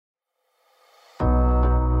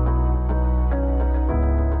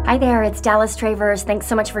Hi there, it's Dallas Travers. Thanks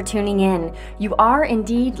so much for tuning in. You are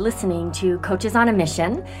indeed listening to Coaches on a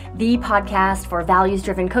Mission, the podcast for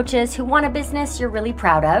values-driven coaches who want a business you're really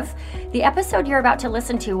proud of. The episode you're about to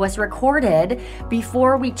listen to was recorded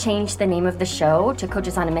before we changed the name of the show to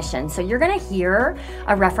Coaches on a Mission. So you're going to hear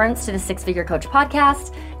a reference to the Six Figure Coach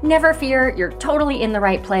podcast. Never fear, you're totally in the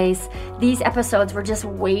right place. These episodes were just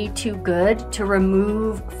way too good to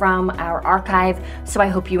remove from our archive, so I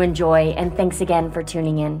hope you enjoy, and thanks again for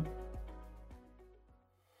tuning in.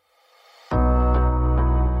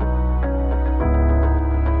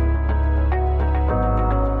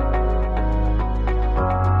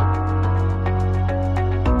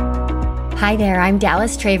 Hi there, I'm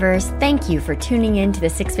Dallas Travers. Thank you for tuning in to the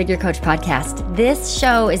Six Figure Coach podcast. This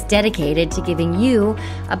show is dedicated to giving you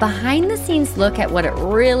a behind-the-scenes look at what it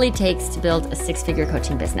really takes to build a six-figure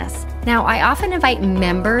coaching business. Now, I often invite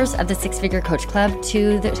members of the Six Figure Coach Club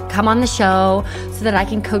to come on the show so that I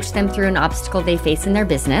can coach them through an obstacle they face in their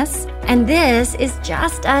business. And this is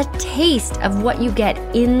just a taste of what you get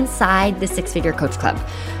inside the Six Figure Coach Club.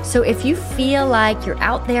 So if you feel like you're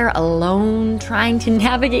out there alone trying to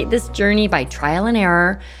navigate this journey by trial and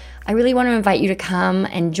error, I really want to invite you to come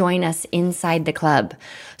and join us inside the club.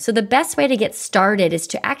 So the best way to get started is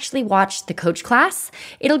to actually watch the coach class.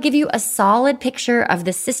 It'll give you a solid picture of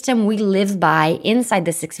the system we live by inside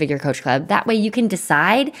the Six Figure Coach Club. That way you can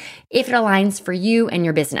decide if it aligns for you and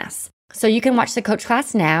your business. So you can watch the coach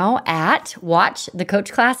class now at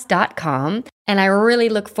watchthecoachclass.com. And I really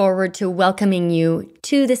look forward to welcoming you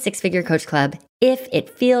to the Six Figure Coach Club if it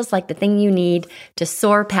feels like the thing you need to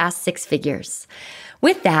soar past six figures.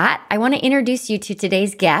 With that, I want to introduce you to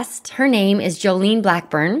today's guest. Her name is Jolene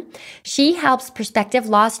Blackburn. She helps prospective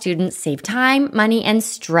law students save time, money, and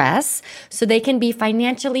stress so they can be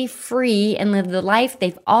financially free and live the life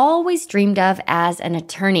they've always dreamed of as an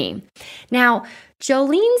attorney. Now,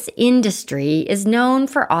 Jolene's industry is known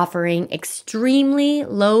for offering extremely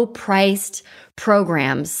low-priced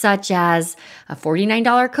programs such as a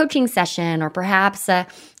 $49 coaching session or perhaps a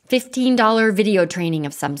 $15 video training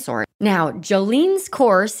of some sort. Now, Jolene's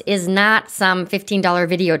course is not some $15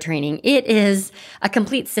 video training. It is a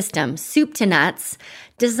complete system, soup to nuts,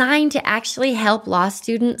 designed to actually help law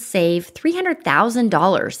students save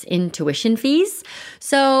 $300,000 in tuition fees.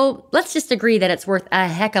 So let's just agree that it's worth a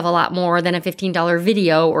heck of a lot more than a $15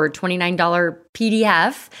 video or $29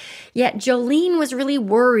 PDF. Yet Jolene was really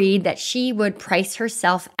worried that she would price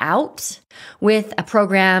herself out with a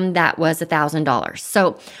program that was $1,000.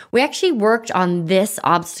 So we actually worked on this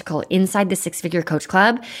obstacle inside the Six Figure Coach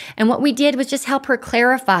Club. And what we did was just help her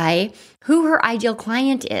clarify who her ideal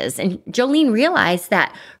client is. And Jolene realized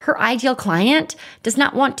that her ideal client does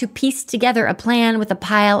not want to piece together a plan with a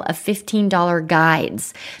pile of $15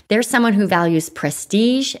 guides. They're someone who values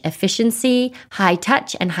prestige, efficiency, high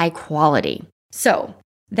touch, and high quality. So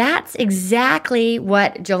that's exactly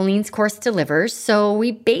what Jolene's course delivers. So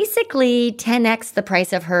we basically 10x the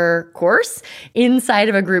price of her course inside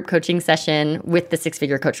of a group coaching session with the Six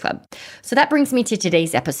Figure Coach Club. So that brings me to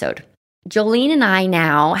today's episode. Jolene and I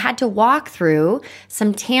now had to walk through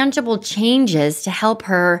some tangible changes to help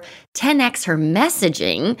her 10x her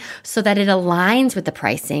messaging so that it aligns with the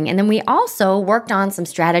pricing. And then we also worked on some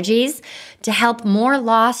strategies to help more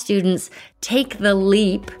law students take the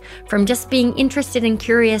leap from just being interested and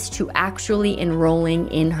curious to actually enrolling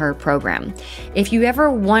in her program. If you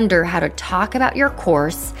ever wonder how to talk about your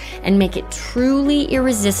course and make it truly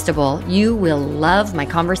irresistible, you will love my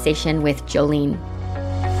conversation with Jolene.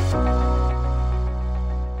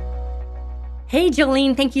 Hey,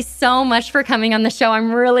 Jolene, thank you so much for coming on the show.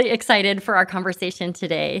 I'm really excited for our conversation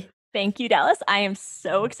today. Thank you, Dallas. I am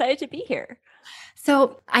so excited to be here.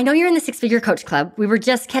 So I know you're in the Six Figure Coach Club. We were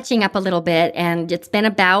just catching up a little bit, and it's been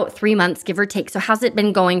about 3 months, give or take. So how's it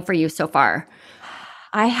been going for you so far?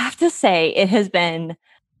 I have to say it has been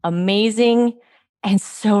amazing and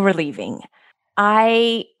so relieving.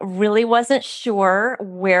 I really wasn't sure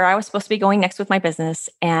where I was supposed to be going next with my business.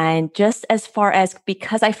 And just as far as,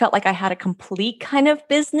 because I felt like I had a complete kind of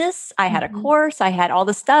business, I had a course, I had all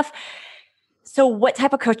the stuff. So what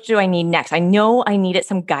type of coach do I need next? I know I needed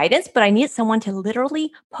some guidance, but I needed someone to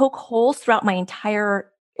literally poke holes throughout my entire,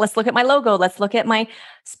 let's look at my logo, let's look at my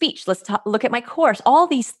speech, look at my course, all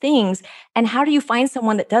these things. And how do you find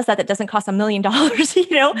someone that does that doesn't cost $1 million,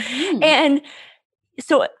 And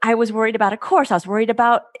so I was worried about a course. I was worried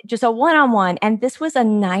about just a one-on-one. And this was a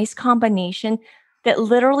nice combination that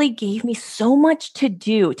literally gave me so much to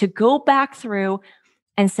do, to go back through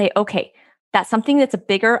and say, okay, that's something that's a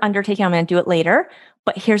bigger undertaking. I'm going to do it later,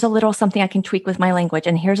 but here's a little something I can tweak with my language.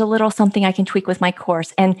 And here's a little something I can tweak with my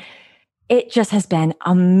course. And it just has been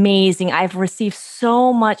amazing. I've received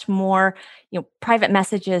so much more, private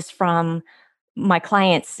messages from my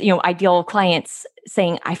clients, ideal clients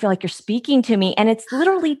saying, I feel like you're speaking to me. And it's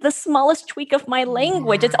literally the smallest tweak of my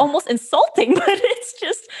language. It's almost insulting, but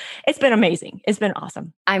it's been amazing. It's been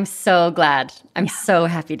awesome. I'm so glad. I'm so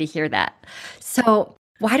happy to hear that. So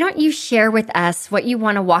why don't you share with us what you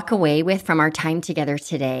want to walk away with from our time together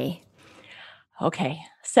today? Okay.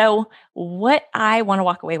 So what I want to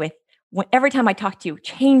walk away with every time I talk to you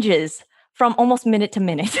changes from almost minute to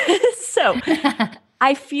minute. So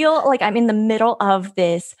I feel like I'm in the middle of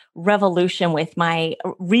this revolution with my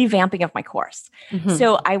revamping of my course. Mm-hmm.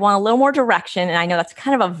 So I want a little more direction. And I know that's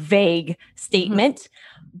kind of a vague statement,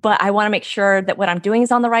 but I want to make sure that what I'm doing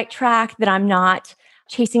is on the right track, that I'm not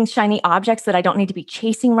chasing shiny objects that I don't need to be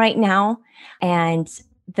chasing right now, and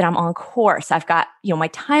that I'm on course. I've got, my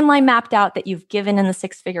timeline mapped out that you've given in the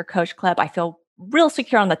Six Figure Coach Club. I feel real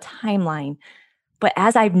secure on the timeline. But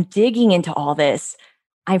as I'm digging into all this,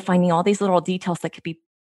 I'm finding all these little details that could be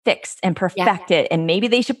fixed and perfected. And maybe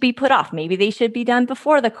they should be put off. Maybe they should be done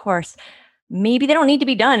before the course. Maybe they don't need to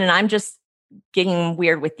be done. And I'm just getting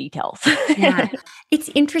weird with details. It's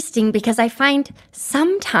interesting because I find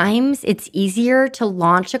sometimes it's easier to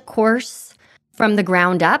launch a course from the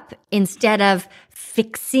ground up instead of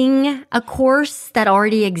fixing a course that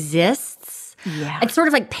already exists. Yeah. It's sort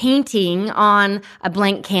of like painting on a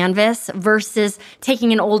blank canvas versus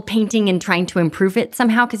taking an old painting and trying to improve it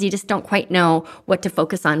somehow because you just don't quite know what to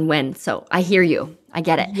focus on when. So I hear you. I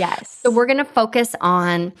get it. Yes. So we're going to focus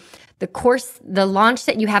on the course, the launch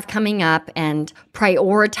that you have coming up, and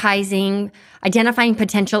prioritizing, identifying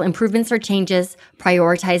potential improvements or changes,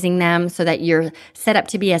 prioritizing them so that you're set up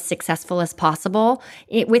to be as successful as possible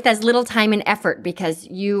with as little time and effort, because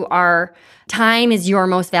time is your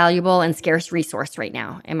most valuable and scarce resource right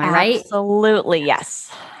now. Am I right? Absolutely,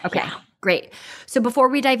 yes. Okay, great. So before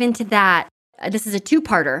we dive into that, this is a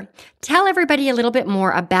two-parter. Tell everybody a little bit more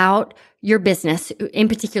about your business, in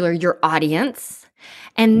particular your audience.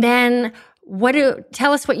 And then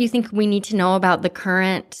tell us what you think we need to know about the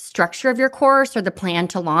current structure of your course or the plan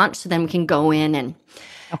to launch, so then we can go in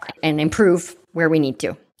and improve where we need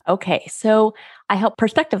to. Okay. So I help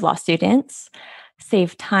prospective law students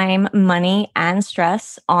save time, money, and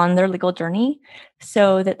stress on their legal journey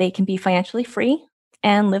so that they can be financially free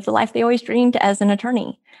and live the life they always dreamed as an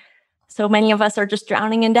attorney. So many of us are just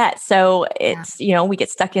drowning in debt. So it's, we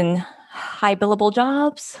get stuck in high billable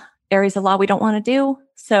jobs, areas of law we don't want to do.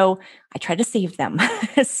 So I try to save them.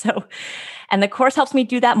 And the course helps me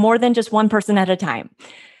do that more than just one person at a time.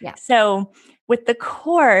 Yeah. So with the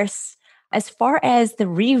course, as far as the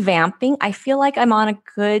revamping, I feel like I'm on a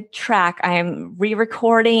good track. I'm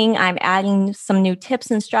re-recording. I'm adding some new tips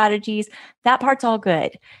and strategies. That part's all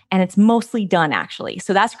good. And it's mostly done, actually.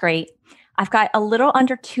 So that's great. I've got a little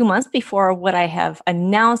under 2 months before what I have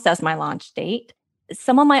announced as my launch date.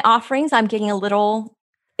 Some of my offerings, I'm getting a little,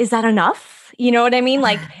 is that enough? You know what I mean?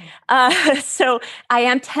 So I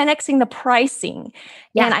am 10xing the pricing,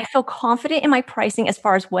 and I feel confident in my pricing as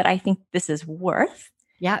far as what I think this is worth.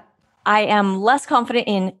 Yeah. I am less confident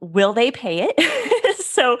in will they pay it?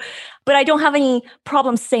 But I don't have any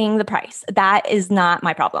problem saying the price. That is not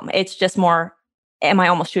my problem. It's just more, am I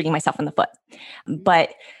almost shooting myself in the foot?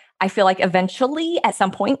 But I feel like eventually at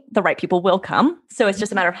some point, the right people will come. So it's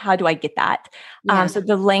just a matter of how do I get that? Yeah. So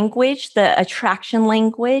the language, the attraction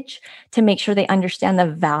language, to make sure they understand the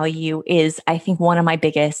value is, I think, one of my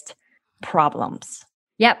biggest problems.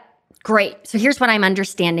 Yep. Great. So here's what I'm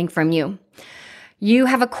understanding from you. You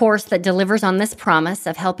have a course that delivers on this promise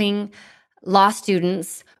of helping law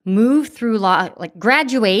students move through law, like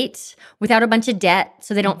graduate without a bunch of debt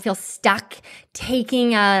so they don't feel stuck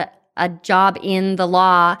taking a job in the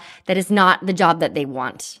law that is not the job that they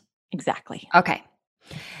want. Exactly. Okay.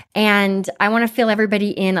 And I want to fill everybody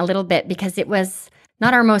in a little bit because it was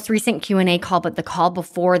not our most recent Q&A call, but the call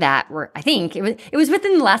before that, where I think it was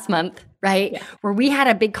within the last month, right? Yeah. Where we had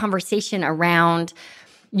a big conversation around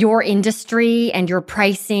your industry and your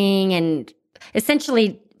pricing and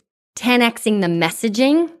essentially 10xing the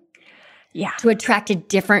messaging to attract a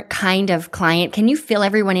different kind of client. Can you fill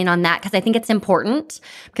everyone in on that? Because I think it's important,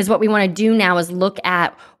 because what we want to do now is look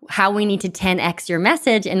at how we need to 10x your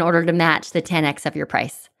message in order to match the 10x of your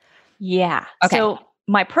price. Yeah. Okay. So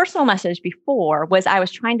my personal message before was I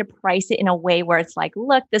was trying to price it in a way where it's like,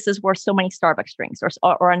 look, this is worth so many Starbucks drinks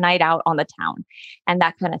or a night out on the town and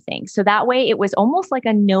that kind of thing. So that way it was almost like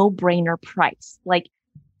a no-brainer price. Like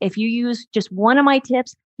if you use just one of my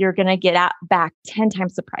tips, you're going to get back 10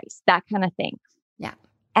 times the price, that kind of thing. Yeah.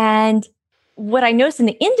 And what I noticed in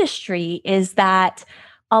the industry is that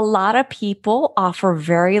A lot of people offer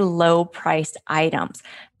very low priced items.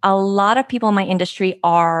 A lot of people in my industry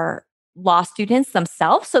are law students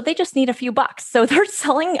themselves, so they just need a few bucks. So they're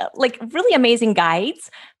selling like really amazing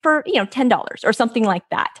guides for, $10 or something like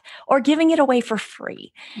that, or giving it away for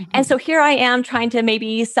free. And so here I am trying to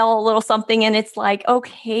maybe sell a little something, and it's like,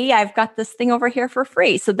 okay, I've got this thing over here for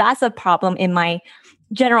free. So that's a problem in my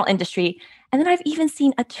general industry. And then I've even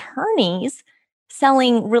seen attorneys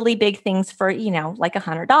selling really big things for, like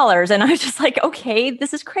 $100. And I was just like, okay,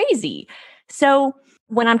 this is crazy. So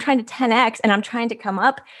when I'm trying to 10X and I'm trying to come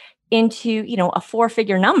up into, a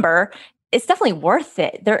 4-figure number, it's definitely worth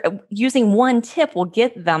it. They're using one tip will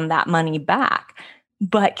get them that money back,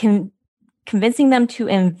 but convincing them to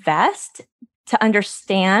invest, to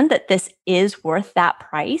understand that this is worth that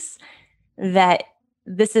price, that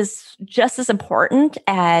this is just as important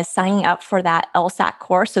as signing up for that LSAT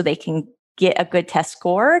course so they can get a good test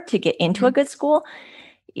score to get into a good school,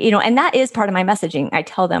 and that is part of my messaging. I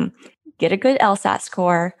tell them, get a good LSAT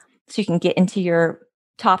score so you can get into your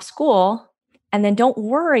top school, and then don't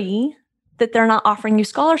worry that they're not offering you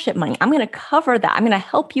scholarship money. I'm going to cover that. I'm going to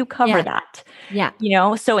help you cover that. Yeah.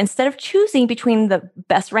 So instead of choosing between the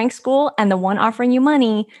best ranked school and the one offering you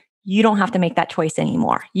money, you don't have to make that choice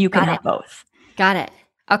anymore. You can have both. Got it.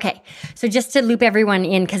 Okay. So just to loop everyone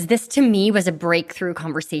in, because this to me was a breakthrough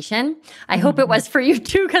conversation. I hope it was for you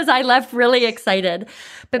too, because I left really excited.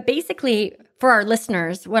 But basically, for our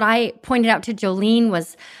listeners, what I pointed out to Jolene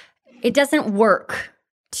was it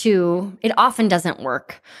often doesn't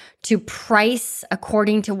work to price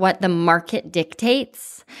according to what the market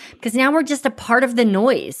dictates, because now we're just a part of the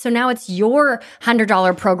noise. So now it's your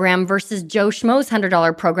 $100 program versus Joe Schmo's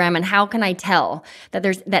 $100 program. And how can I tell that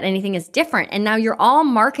anything is different? And now you're all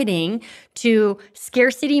marketing to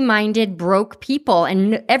scarcity-minded, broke people.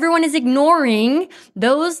 And everyone is ignoring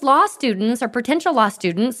those law students or potential law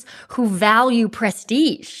students who value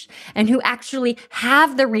prestige and who actually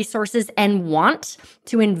have the resources and want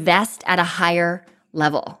to invest at a higher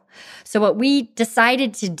level. So what we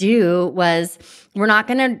decided to do was we're not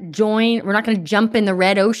going to jump in the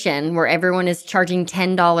red ocean where everyone is charging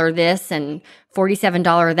 $10 this and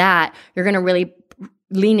 $47 that. You're going to really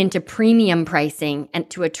lean into premium pricing and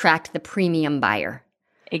to attract the premium buyer.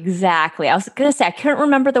 Exactly. I was going to say, I couldn't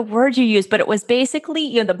remember the word you used, but it was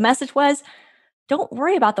basically, the message was, don't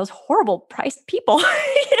worry about those horrible priced people.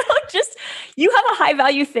 Just you have a high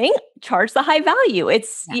value thing, charge the high value.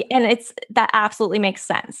 That absolutely makes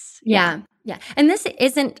sense. Yeah. And this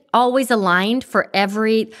isn't always aligned for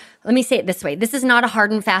let me say it this way. This is not a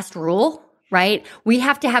hard and fast rule, right? We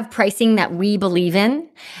have to have pricing that we believe in,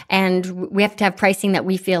 and we have to have pricing that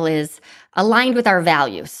we feel is aligned with our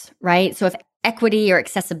values, right? So if equity or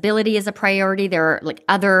accessibility is a priority, there are like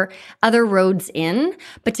other roads in,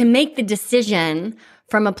 but to make the decision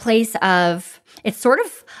from a place of, it's sort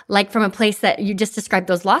of like from a place that you just described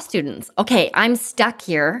those law students. Okay, I'm stuck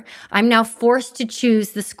here. I'm now forced to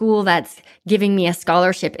choose the school that's giving me a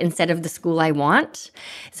scholarship instead of the school I want.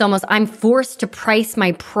 It's almost, I'm forced to price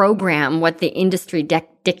my program what the industry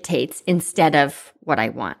dictates instead of what I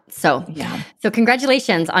want. So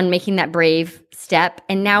congratulations on making that brave step.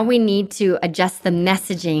 And now we need to adjust the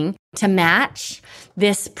messaging to match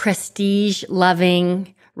this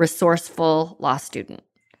prestige-loving, resourceful law student.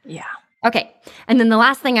 Yeah. Okay. And then the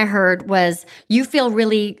last thing I heard was you feel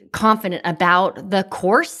really confident about the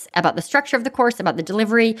course, about the structure of the course, about the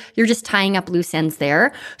delivery. You're just tying up loose ends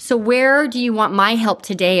there. So where do you want my help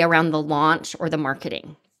today around the launch or the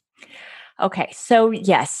marketing? Okay. So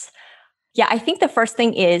yes. Yeah, I think the first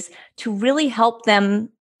thing is to really help them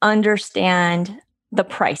understand the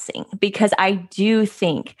pricing, because I do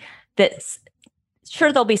think that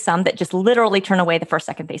sure, there'll be some that just literally turn away the first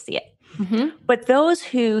second they see it. Mm-hmm. But those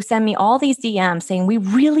who send me all these DMs saying, we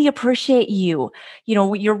really appreciate you.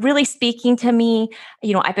 You're really speaking to me.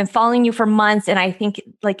 I've been following you for months, and I think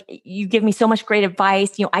like you give me so much great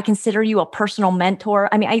advice. I consider you a personal mentor.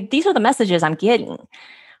 I mean, these are the messages I'm getting.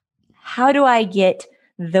 How do I get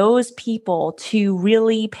those people to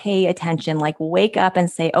really pay attention, like wake up and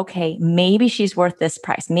say, okay, maybe she's worth this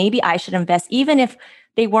price. Maybe I should invest, even if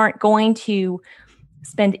they weren't going to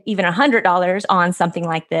spend even $100 on something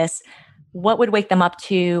like this. What would wake them up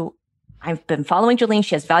to, I've been following Jolene.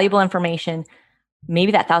 She has valuable information.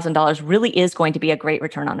 Maybe that $1,000 really is going to be a great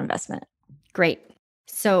return on investment. Great.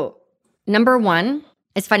 So number one,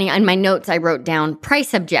 it's funny, on my notes, I wrote down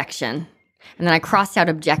price objection. And then I crossed out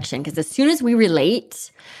objection, because as soon as we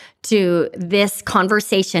relate to this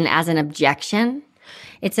conversation as an objection,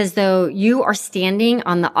 it's as though you are standing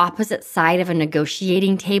on the opposite side of a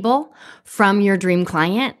negotiating table from your dream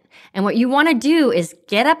client, And what you want to do is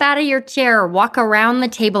get up out of your chair, walk around the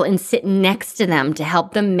table, and sit next to them to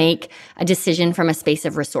help them make a decision from a space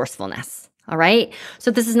of resourcefulness. All right.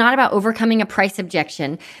 So this is not about overcoming a price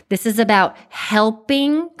objection. This is about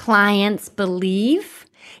helping clients believe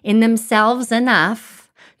in themselves enough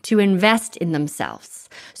to invest in themselves.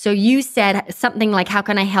 So you said something like, how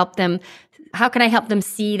can I help them? How can I help them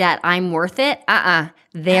see that I'm worth it?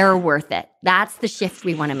 They're worth it. That's the shift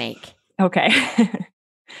we want to make. Okay.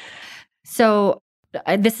 So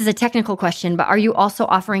this is a technical question, but are you also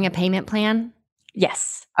offering a payment plan?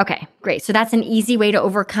 Yes. Okay, great. So that's an easy way to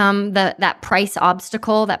overcome that price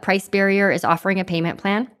obstacle, that price barrier, is offering a payment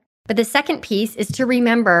plan. But the second piece is to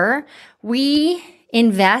remember we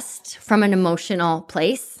invest from an emotional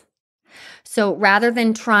place. So rather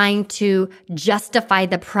than trying to justify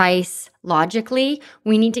the price logically,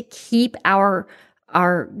 we need to keep our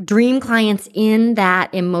dream clients in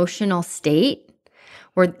that emotional state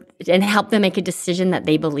and help them make a decision that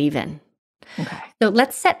they believe in. Okay. So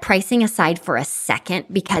let's set pricing aside for a second,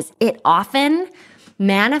 because it often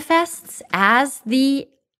manifests as the,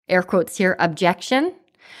 air quotes here, objection,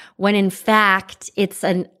 when in fact it's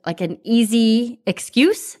an easy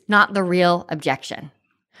excuse, not the real objection.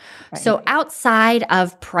 Right. So outside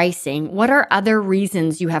of pricing, what are other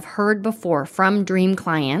reasons you have heard before from dream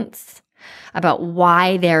clients about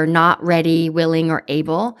why they're not ready, willing, or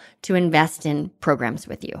able to invest in programs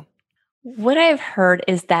with you? What I've heard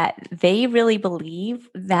is that they really believe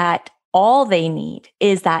that all they need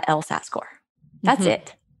is that LSAT score. That's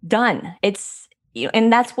it. Done. It's,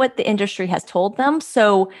 and that's what the industry has told them.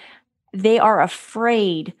 So they are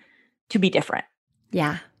afraid to be different.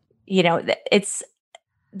 Yeah.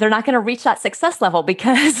 They're not going to reach that success level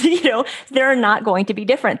because, they're not going to be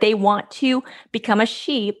different. They want to become a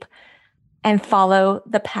sheep and follow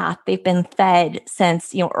the path they've been fed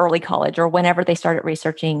since, early college or whenever they started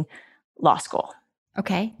researching law school.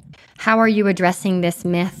 Okay. How are you addressing this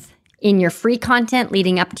myth in your free content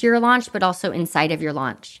leading up to your launch, but also inside of your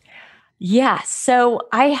launch? Yeah. So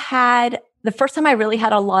the first time I really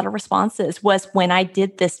had a lot of responses was when I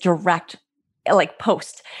did this direct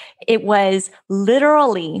post. It was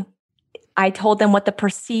literally, I told them what the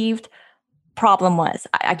perceived problem was.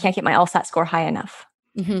 I can't get my LSAT score high enough.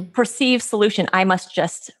 Mm-hmm. Perceived solution, I must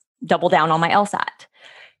just double down on my LSAT.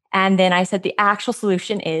 And then I said, the actual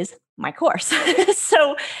solution is my course.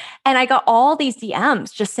 And I got all these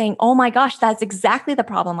DMs just saying, oh my gosh, that's exactly the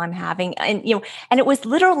problem I'm having. And, and it was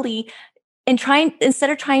literally instead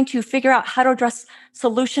of trying to figure out how to address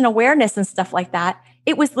solution awareness and stuff like that,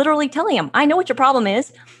 it was literally telling them, I know what your problem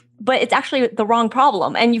is, but it's actually the wrong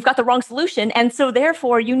problem and you've got the wrong solution. And so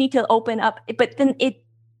therefore you need to open up, but then they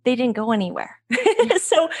didn't go anywhere.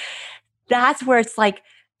 So that's where it's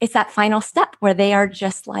that final step where they are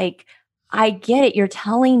just like, I get it. You're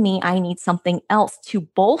telling me I need something else to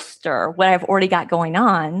bolster what I've already got going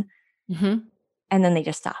on. Mm-hmm. And then they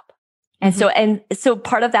just stop. And so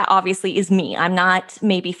part of that obviously is me. I'm not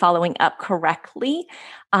maybe following up correctly.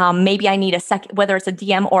 Maybe I need a second, whether it's a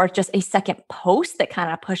DM or just a second post that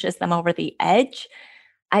kind of pushes them over the edge.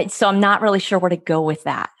 So I'm not really sure where to go with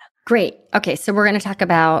that. Great. Okay. So we're going to talk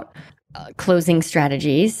about closing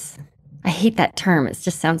strategies. I hate that term. It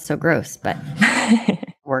just sounds so gross, but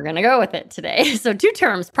we're going to go with it today. So 2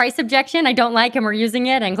 terms, price objection, I don't like, and we're using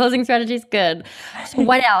it, and closing strategies, good. So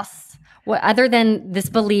what else? What other than this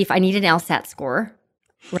belief, I need an LSAT score,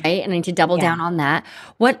 right? And I need to double down on that.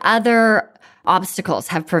 What other obstacles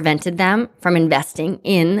have prevented them from investing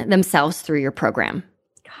in themselves through your program?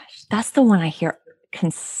 Gosh, that's the one I hear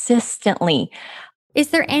consistently. Is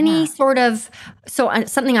there any sort of,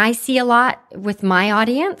 something I see a lot with my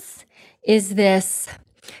audience is this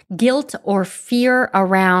guilt or fear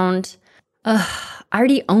around, I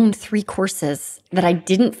already own 3 courses that I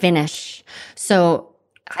didn't finish. So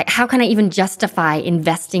how can I even justify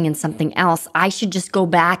investing in something else? I should just go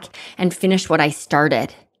back and finish what I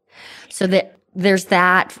started. So that there's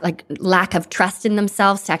that lack of trust in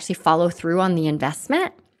themselves to actually follow through on the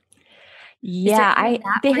investment. Yeah,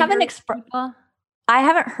 they haven't expressed. I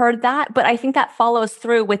haven't heard that, but I think that follows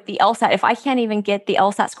through with the LSAT. If I can't even get the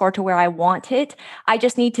LSAT score to where I want it, I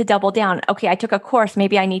just need to double down. Okay, I took a course.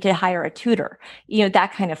 Maybe I need to hire a tutor,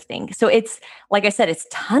 that kind of thing. So it's, like I said, it's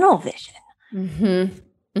tunnel vision.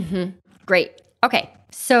 Mm-hmm. Mm-hmm. Great. Okay.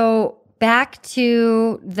 So back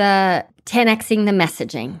to the 10xing the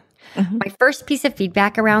messaging. Mm-hmm. My first piece of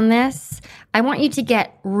feedback around this, I want you to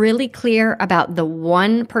get really clear about the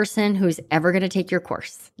one person who's ever going to take your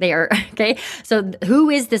course. They are, okay? So who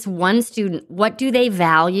is this one student? What do they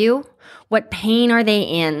value? What pain are they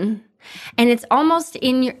in? And it's almost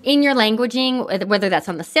in your languaging, whether that's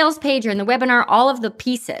on the sales page or in the webinar, all of the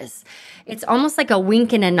pieces. It's almost like a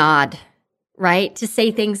wink and a nod, right? To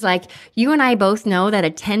say things like, you and I both know that a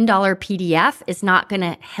 $10 PDF is not going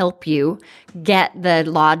to help you get the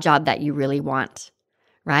law job that you really want,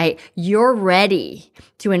 right? You're ready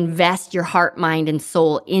to invest your heart, mind, and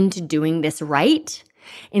soul into doing this right,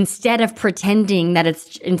 instead of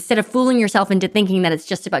fooling yourself into thinking that it's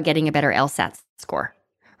just about getting a better LSAT score.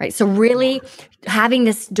 Right. So really having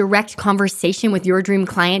this direct conversation with your dream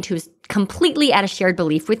client who's completely at a shared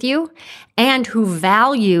belief with you and who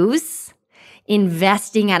values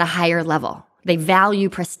investing at a higher level. They value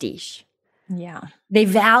prestige. Yeah. They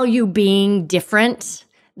value being different.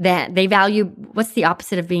 They value, what's the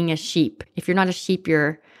opposite of being a sheep? If you're not a sheep,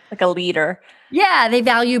 you're like a leader. Yeah. They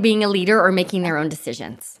value being a leader or making their own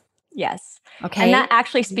decisions. Yes. Okay. And that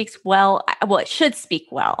actually speaks well, it should speak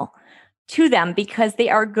well to them, because they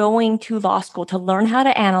are going to law school to learn how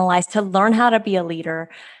to analyze, to learn how to be a leader.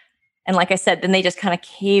 And like I said, then they just kind of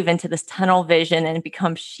cave into this tunnel vision and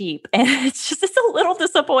become sheep. And it's a little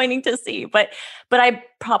disappointing to see, but I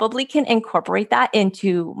probably can incorporate that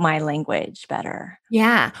into my language better.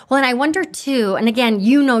 Yeah. Well, and I wonder too, and again,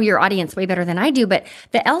 you know your audience way better than I do, but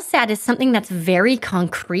the LSAT is something that's very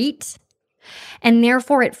concrete, and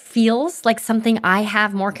therefore it feels like something I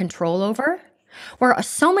have more control over. Where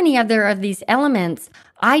so many other of these elements,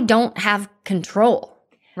 I don't have control,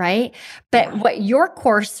 right? But what your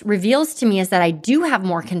course reveals to me is that I do have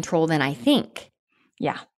more control than I think.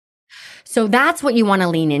 Yeah. So that's what you want to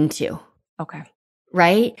lean into. Okay.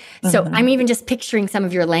 Right? Mm-hmm. So I'm even just picturing some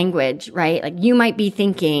of your language, right? Like you might be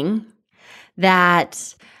thinking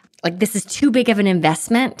that like this is too big of an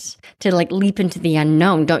investment to like leap into the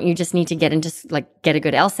unknown. Don't you just need to get a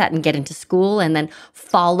good LSAT and get into school and then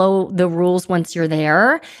follow the rules once you're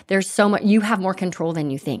there? There's so much, you have more control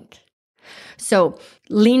than you think. So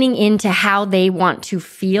leaning into how they want to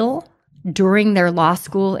feel during their law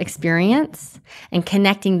school experience and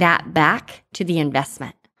connecting that back to the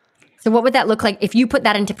investment. So what would that look like? If you put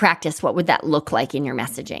that into practice, what would that look like in your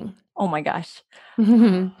messaging? Oh my gosh.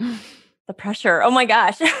 The pressure. Oh my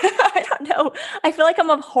gosh. I don't know. I feel like I'm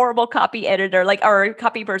a horrible copy editor, or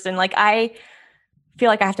copy person. Like I feel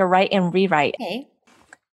like I have to write and rewrite. Okay.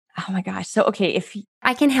 Oh my gosh. So, okay. If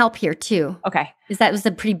I can help here too. Okay. That was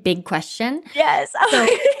a pretty big question. Yes. So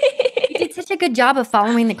you did such a good job of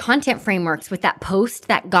following the content frameworks with that post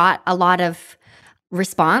that got a lot of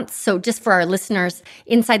response. So just for our listeners,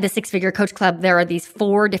 inside the Six Figure Coach Club, there are these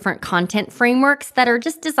 4 different content frameworks that are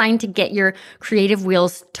just designed to get your creative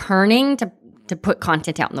wheels turning to put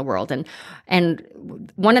content out in the world. And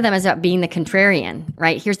one of them is about being the contrarian,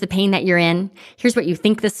 right? Here's the pain that you're in. Here's what you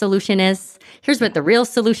think the solution is. Here's what the real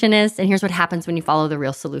solution is. And here's what happens when you follow the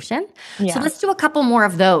real solution. Yeah. So let's do a couple more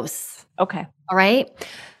of those. Okay. All right.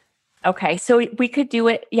 Okay. So we could do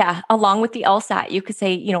it. Yeah. Along with the LSAT, you could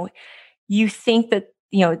say, you think that,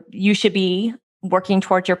 you should be working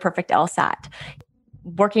towards your perfect LSAT.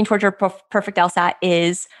 Working towards your perfect LSAT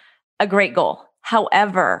is a great goal.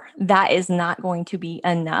 However, that is not going to be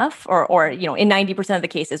enough or in 90% of the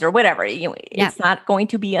cases or whatever, it's not going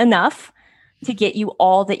to be enough to get you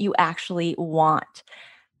all that you actually want.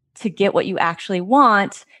 To get what you actually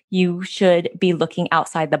want, you should be looking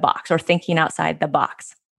outside the box or thinking outside the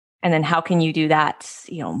box. And then how can you do that?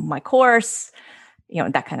 My course,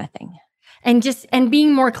 that kind of thing. And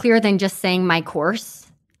being more clear than just saying my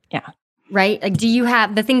course. Yeah. Right? Like, do you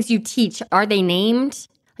have the things you teach? Are they named?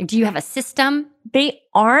 Like, do you have a system? They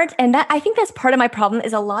aren't. And I think that's part of my problem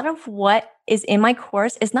is a lot of what is in my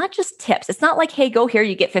course is not just tips. It's not like, hey, go here,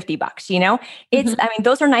 you get $50, It's,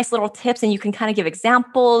 those are nice little tips and you can kind of give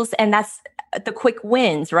examples and that's the quick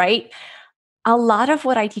wins, right? A lot of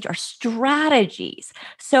what I teach are strategies.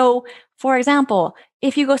 So for example,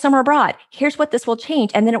 if you go somewhere abroad, here's what this will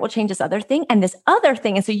change. And then it will change this other thing and this other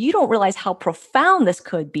thing. And so you don't realize how profound this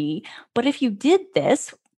could be. But if you did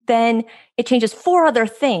this, then it changes 4 other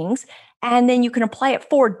things. And then you can apply it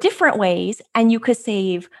 4 different ways and you could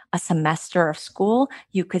save a semester of school.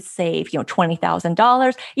 You could save,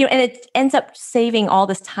 $20,000, and it ends up saving all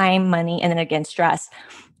this time, money, and then again, stress.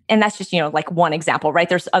 And that's just, like one example, right?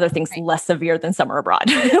 There's other things less severe than summer abroad,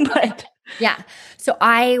 but yeah. So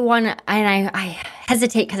I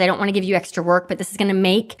hesitate because I don't want to give you extra work, but this is going to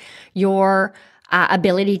make your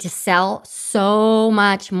ability to sell so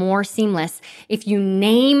much more seamless if you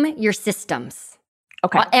name your systems.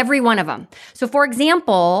 Okay. Every one of them. So for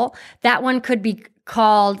example, that one could be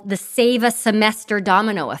called the Save a Semester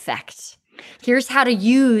Domino Effect. Here's how to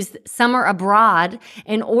use summer abroad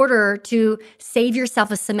in order to save yourself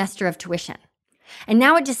a semester of tuition. And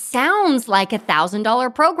now it just sounds like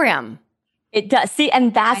 $1,000 program. It does. See,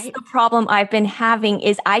 and that's Right? the problem I've been having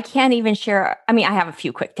is I can't even share. I mean, I have a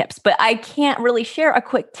few quick tips, but I can't really share a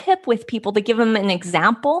quick tip with people to give them an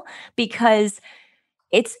example because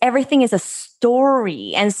everything is a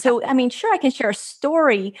story. And so, I mean, sure, I can share a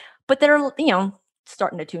story, but they're,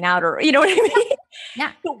 starting to tune out or, you know what I mean?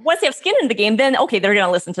 Yeah. So once they have skin in the game, then okay, they're going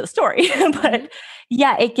to listen to the story. But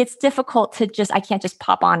yeah, it gets difficult I can't just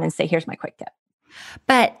pop on and say, here's my quick tip.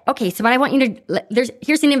 But okay, so what I want you to,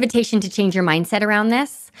 here's an invitation to change your mindset around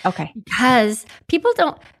this. Okay. Because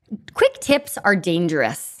quick tips are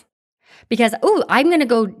dangerous. Because, I'm going to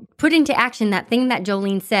go put into action that thing that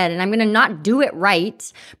Jolene said, and I'm going to not do it right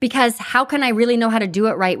because how can I really know how to do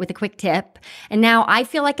it right with a quick tip? And now I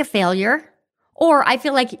feel like a failure, or I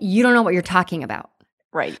feel like you don't know what you're talking about.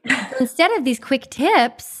 Right. Instead of these quick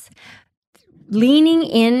tips, leaning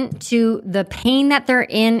into the pain that they're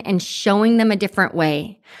in and showing them a different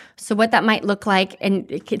way. So what that might look like, and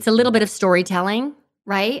it's a little bit of storytelling,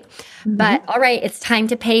 right? Mm-hmm. But all right, it's time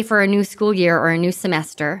to pay for a new school year or a new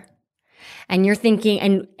semester. And you're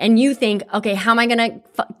thinking, and you think, okay, how am I going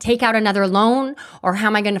to take out another loan, or how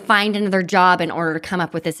am I going to find another job in order to come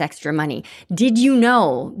up with this extra money? Did you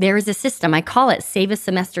know there is a system, I call it Save a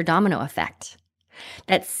Semester Domino Effect,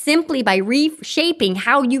 that simply by reshaping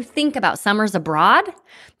how you think about summers abroad,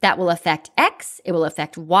 that will affect X, it will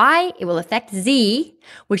affect Y, it will affect Z,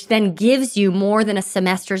 which then gives you more than a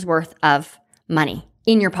semester's worth of money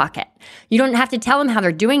in your pocket. You don't have to tell them how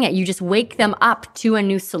they're doing it. You just wake them up to a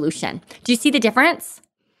new solution. Do you see the difference?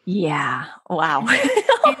 Yeah. Wow.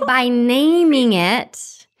 And by naming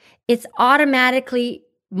it, it's automatically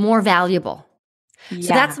more valuable. Yeah.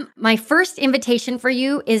 So that's my first invitation for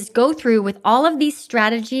you is go through with all of these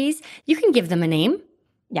strategies. You can give them a name.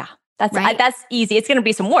 Yeah. That's easy. It's going to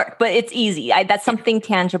be some work, but it's easy. That's something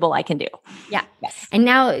tangible I can do. Yeah. Yes. And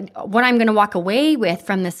now what I'm going to walk away with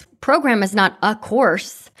from this program is not a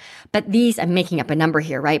course, but I'm making up a number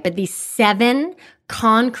here, right? But these 7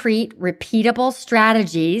 concrete, repeatable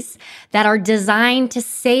strategies that are designed to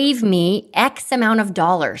save me X amount of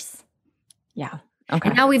dollars. Yeah. Okay.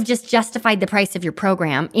 And now we've just justified the price of your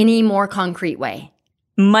program in a more concrete way.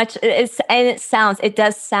 It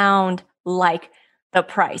does sound like the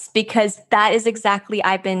price, because that is exactly,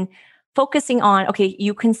 I've been focusing on, okay,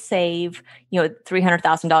 you can save,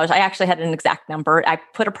 $300,000. I actually had an exact number. I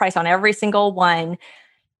put a price on every single one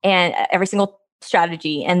and every single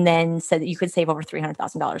strategy, and then said that you could save over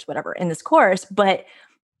 $300,000, whatever, in this course. But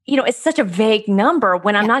it's such a vague number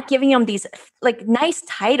when I'm not giving them these like nice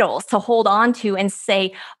titles to hold on to and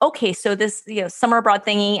say, okay, so this, summer abroad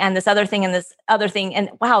thingy and this other thing and this other thing. And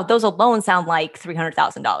wow, those alone sound like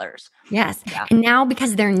 $300,000. Yes. Yeah. And now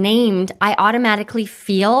because they're named, I automatically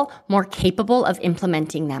feel more capable of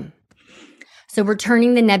implementing them. So we're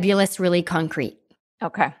turning the nebulous really concrete.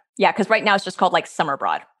 Okay. Yeah. Because right now it's just called like summer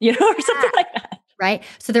abroad, or something like that. Right.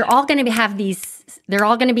 So they're all going to they're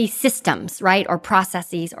all going to be systems, right? Or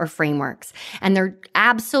processes or frameworks. And they're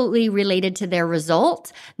absolutely related to their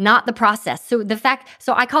result, not the process. So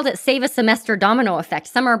I called it Save a Semester Domino Effect.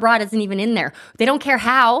 Summer abroad isn't even in there. They don't care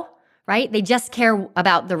how, right? They just care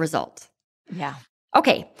about the result. Yeah.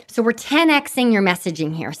 Okay. So we're 10Xing your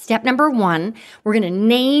messaging here. Step number 1, we're going to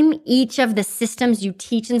name each of the systems you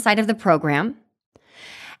teach inside of the program.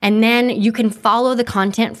 And then you can follow the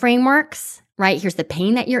content frameworks. Right? Here's the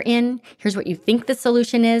pain that you're in. Here's what you think the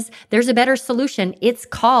solution is. There's a better solution. It's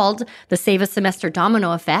called the Save a Semester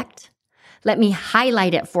Domino Effect. Let me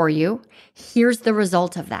highlight it for you. Here's the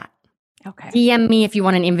result of that. Okay. DM me if you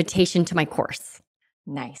want an invitation to my course.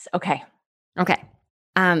 Nice. Okay. Okay.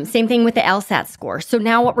 Same thing with the LSAT score. So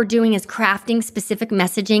now what we're doing is crafting specific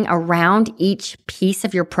messaging around each piece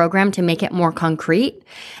of your program to make it more concrete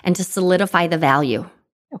and to solidify the value.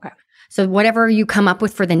 Okay. So whatever you come up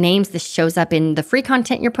with for the names, this shows up in the free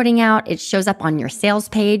content you're putting out. It shows up on your sales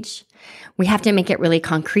page. We have to make it really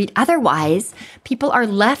concrete. Otherwise, people are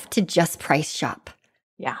left to just price shop.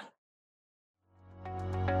 Yeah.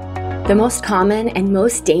 The most common and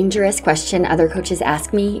most dangerous question other coaches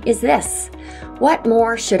ask me is this: what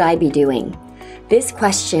more should I be doing? This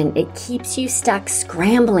question, it keeps you stuck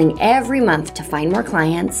scrambling every month to find more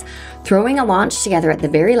clients, throwing a launch together at the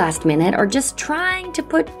very last minute, or just trying to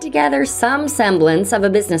put together some semblance of a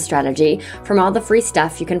business strategy from all the free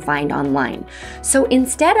stuff you can find online. So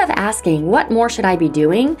instead of asking, what more should I be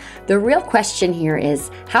doing? The real question here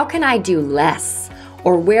is, how can I do less?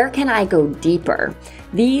 Or where can I go deeper?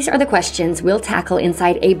 These are the questions we'll tackle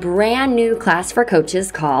inside a brand new class for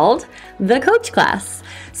coaches called the Coach Class.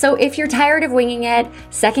 So if you're tired of winging it,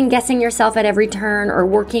 second guessing yourself at every turn, or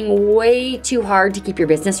working way too hard to keep your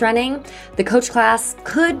business running, the Coach Class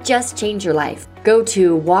could just change your life. Go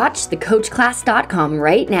to watchthecoachclass.com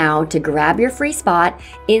right now to grab your free spot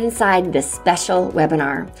inside this special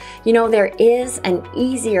webinar. You know, there is an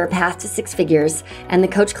easier path to six figures, and the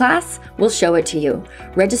Coach Class will show it to you.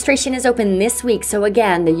 Registration is open this week, so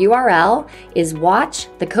again, the URL is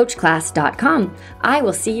watchthecoachclass.com. I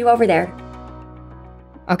will see you over there.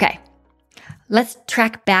 Okay, let's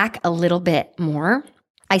track back a little bit more.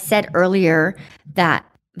 I said earlier that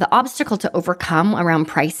the obstacle to overcome around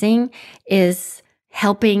pricing is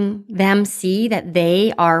helping them see that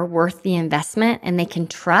they are worth the investment and they can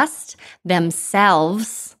trust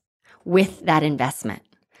themselves with that investment.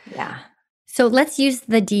 Yeah. So let's use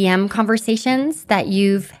the DM conversations that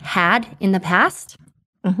you've had in the past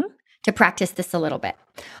to practice this a little bit.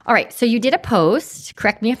 All right, so you did a post,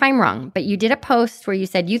 correct me if I'm wrong, but you did a post where you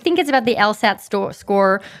said you think it's about the LSAT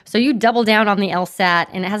score, so you double down on the LSAT,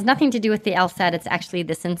 and it has nothing to do with the LSAT, it's actually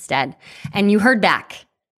this instead. And you heard back,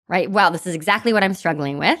 right? Wow, this is exactly what I'm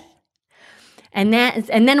struggling with. And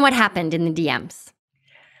then what happened in the DMs?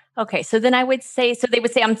 Okay, so then I would say, so they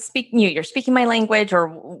would say, you're speaking my language or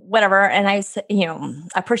whatever. And I say, I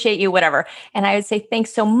appreciate you, whatever. And I would say,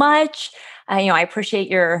 thanks so much. I appreciate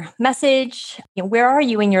your message. Where are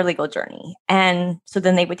you in your legal journey? And so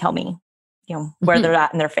then they would tell me, where they're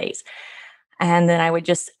at in their phase. And then I would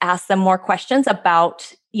just ask them more questions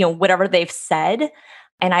about, whatever they've said.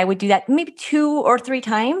 And I would do that maybe 2 or 3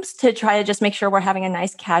 times to try to just make sure we're having a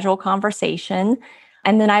nice casual conversation.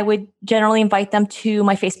 And then I would generally invite them to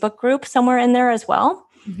my Facebook group somewhere in there as well.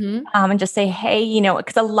 And just say, hey,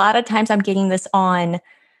 because a lot of times I'm getting this on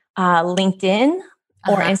LinkedIn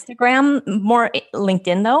or Instagram, more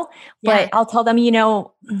LinkedIn though. But I'll tell them,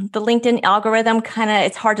 the LinkedIn algorithm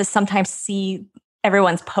it's hard to sometimes see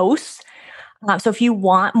everyone's posts. So if you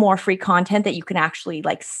want more free content that you can actually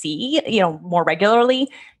see, more regularly,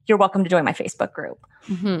 you're welcome to join my Facebook group.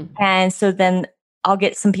 And so then I'll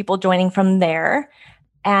get some people joining from there.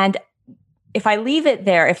 And if I leave it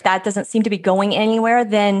there, if that doesn't seem to be going anywhere,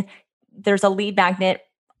 then there's a lead magnet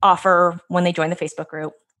offer when they join the Facebook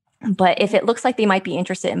group. But if it looks like they might be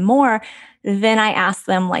interested in more, then I ask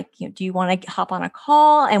them do you want to hop on a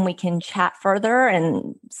call and we can chat further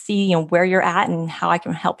and see, where you're at and how I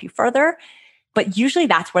can help you further. But usually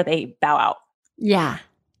that's where they bow out. Yeah.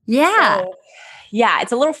 So,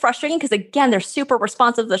 it's a little frustrating because again, they're super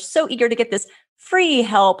responsive. They're so eager to get this free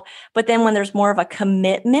help. But then when there's more of a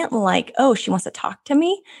commitment, oh, she wants to talk to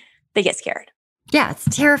me, they get scared. Yeah, it's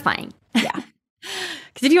terrifying. Yeah.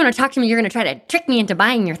 Because if you want to talk to me, you're going to try to trick me into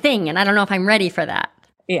buying your thing. And I don't know if I'm ready for that.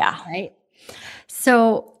 Yeah. Right.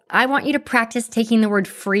 So I want you to practice taking the word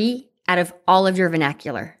free out of all of your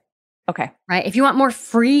vernacular. Okay. Right. If you want more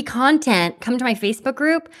free content, come to my Facebook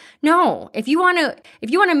group. No, if you want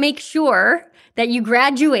to make sure that you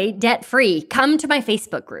graduate debt free, come to my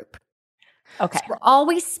Facebook group. Okay. So we're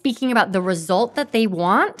always speaking about the result that they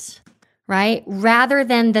want, right? Rather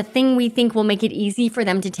than the thing we think will make it easy for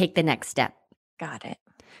them to take the next step. Got it.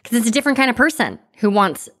 Because it's a different kind of person who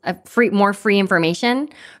wants more free information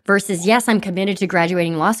versus, yes, I'm committed to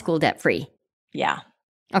graduating law school debt free. Yeah.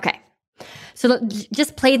 Okay. So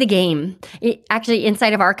just play the game. Actually,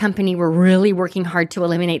 inside of our company, we're really working hard to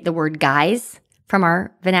eliminate the word guys from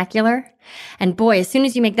our vernacular. And boy, as soon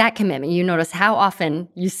as you make that commitment, you notice how often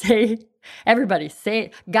you say, everybody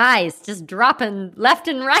say guys, just dropping left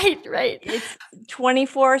and right? It's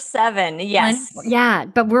 24/7. Yes. Yeah.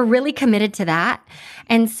 But we're really committed to that.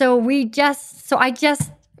 And so I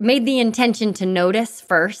just made the intention to notice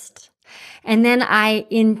first. And then I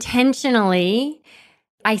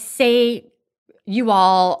say you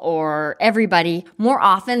all or everybody more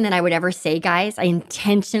often than I would ever say guys. I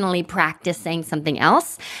intentionally practice saying something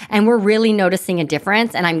else, and we're really noticing a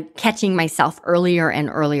difference, and I'm catching myself earlier and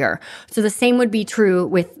earlier. So the same would be true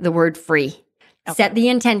with the word free. Okay. Set the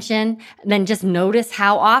intention, then just notice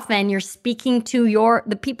how often you're speaking to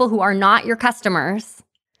the people who are not your customers,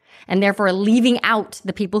 and therefore leaving out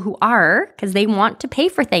the people who are, because they want to pay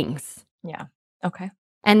for things. Yeah. Okay.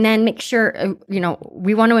 And then make sure,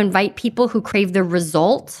 we want to invite people who crave the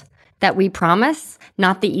result that we promise,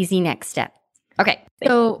 not the easy next step. Okay.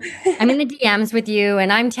 So I'm in the DMs with you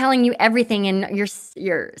and I'm telling you everything and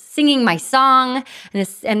you're singing my song.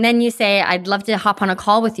 And then you say, I'd love to hop on a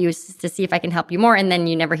call with you to see if I can help you more. And then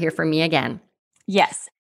you never hear from me again. Yes.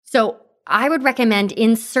 So I would recommend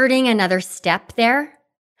inserting another step there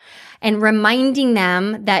and reminding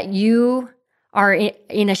them that you are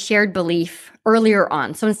in a shared belief earlier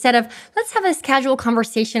on. So instead of, let's have this casual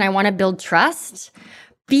conversation, I want to build trust,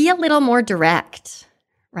 be a little more direct,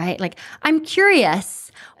 right? Like, I'm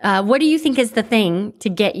curious, what do you think is the thing to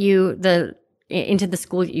get you into the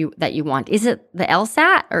school that you want? Is it the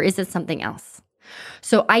LSAT or is it something else?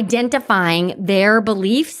 So identifying their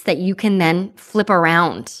beliefs that you can then flip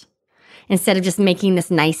around instead of just making this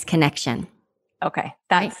nice connection. Okay,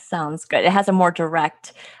 that sounds good. It has more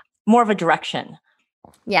of a direction.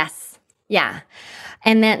 Yes. Yeah.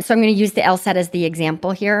 And then, so I'm going to use the LSAT as the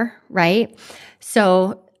example here, right?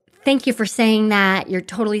 So thank you for saying that. You're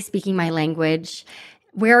totally speaking my language.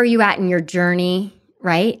 Where are you at in your journey,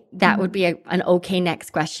 right? That would be an okay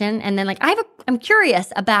next question. And then like, I'm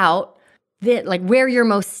curious about where you're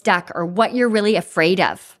most stuck or what you're really afraid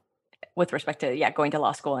of. With respect to, going to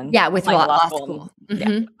law school and with law school.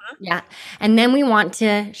 Mm-hmm. Yeah. And then we want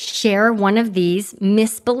to share one of these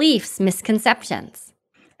misbeliefs, misconceptions.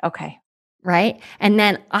 Okay. Right. And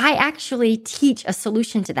then I actually teach a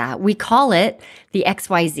solution to that. We call it the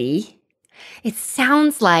XYZ. It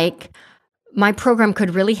sounds like my program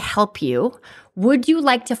could really help you. Would you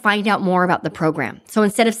like to find out more about the program? So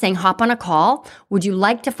instead of saying hop on a call, would you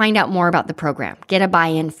like to find out more about the program? Get a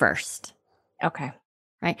buy-in first. Okay.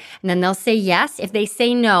 Right. And then they'll say yes. If they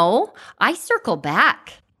say no, I circle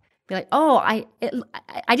back. Be like, oh, I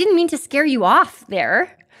didn't mean to scare you off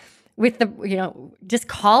there with just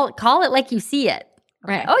call it like you see it.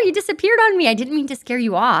 Right. Okay. Oh, you disappeared on me. I didn't mean to scare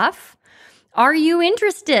you off. Are you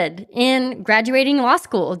interested in graduating law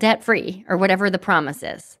school debt-free or whatever the promise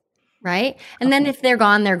is? Right. And then if they're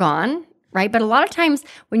gone, they're gone. Right. But a lot of times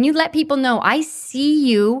when you let people know, I see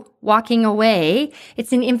you walking away,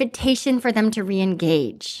 it's an invitation for them to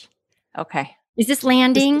re-engage. Okay. Is this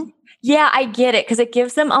landing? Yeah, I get it. Because it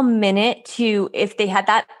gives them a minute to, if they had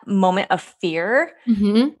that moment of fear,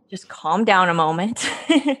 just calm down a moment,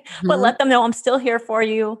 but let them know I'm still here for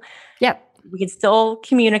you. Yep. We can still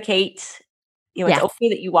communicate. It's okay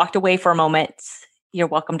that you walked away for a moment. You're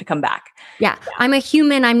welcome to come back. Yeah. I'm a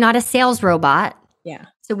human. I'm not a sales robot. Yeah.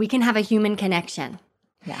 So we can have a human connection.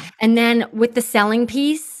 Yeah. And then with the selling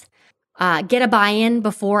piece, get a buy-in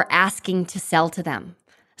before asking to sell to them.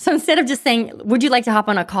 So instead of just saying, would you like to hop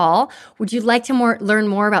on a call? Would you like to learn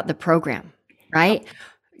more about the program? Right?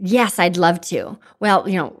 Yes, I'd love to. Well,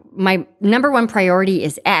 my number one priority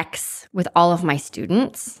is X with all of my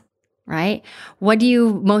students. Right? What do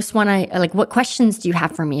you most want to, what questions do you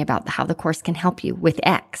have for me about how the course can help you with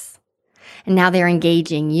X? And now they're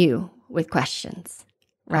engaging you with questions,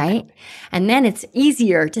 right? Okay. And then it's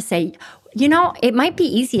easier to say, it might be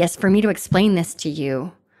easiest for me to explain this to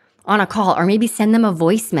you on a call or maybe send them a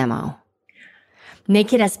voice memo.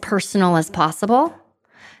 Make it as personal as possible.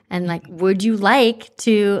 And would you like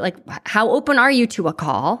to, how open are you to a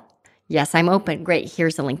call? Yes, I'm open. Great.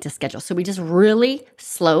 Here's a link to schedule. So we just really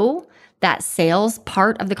slow that sales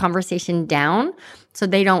part of the conversation down so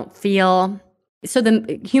they don't feel, so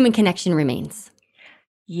the human connection remains.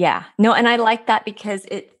 Yeah. No, and I like that because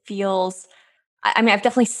it feels, I've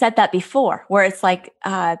definitely said that before where it's like,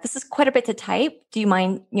 this is quite a bit to type. Do you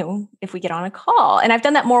mind, if we get on a call? And I've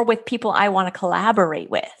done that more with people I want to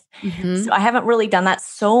collaborate with. Mm-hmm. So I haven't really done that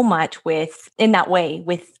so much in that way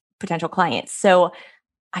with potential clients. So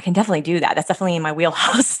I can definitely do that. That's definitely in my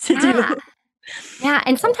wheelhouse to do. Yeah.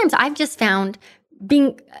 And sometimes I've just found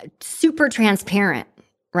being super transparent,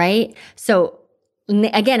 right? So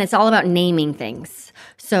again, it's all about naming things.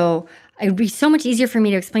 So it would be so much easier for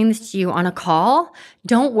me to explain this to you on a call.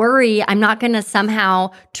 Don't worry. I'm not going to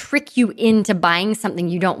somehow trick you into buying something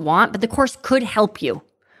you don't want, but the course could help you,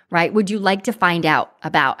 right? Would you like to find out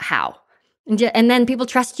about how? And then people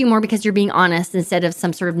trust you more because you're being honest instead of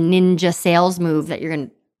some sort of ninja sales move that you're going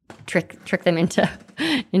to trick them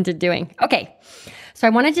into doing. Okay. So I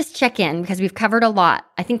want to just check in because we've covered a lot.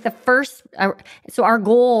 I think the first, so our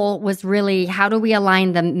goal was really how do we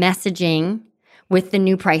align the messaging with the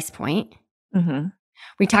new price point? Mm-hmm.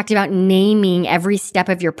 We talked about naming every step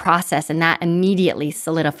of your process and that immediately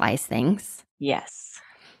solidifies things. Yes.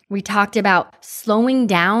 We talked about slowing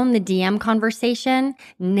down the DM conversation,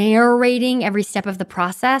 narrating every step of the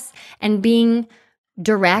process and being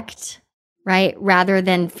direct, right? Rather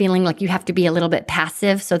than feeling like you have to be a little bit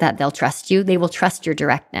passive so that they'll trust you. They will trust your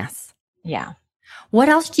directness. Yeah. What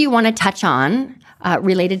else do you want to touch on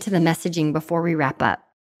related to the messaging before we wrap up?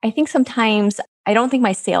 I think sometimes I don't think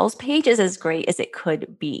my sales page is as great as it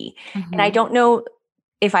could be. Mm-hmm. And I don't know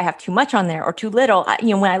if I have too much on there or too little.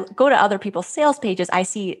 When I go to other people's sales pages, I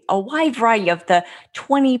see a wide variety of the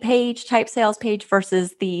 20-page type sales page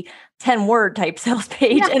versus the 10-word type sales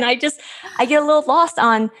page. Yeah. And I get a little lost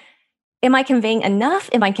on, am I conveying enough?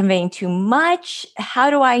 Am I conveying too much? How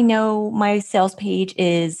do I know my sales page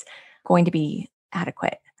is going to be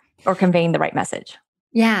adequate or conveying the right message?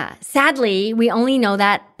 Yeah. Sadly, we only know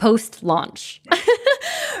that post-launch,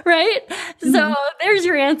 right? So there's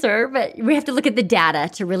your answer, but we have to look at the data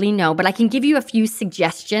to really know. But I can give you a few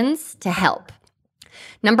suggestions to help.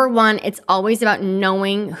 Number one, it's always about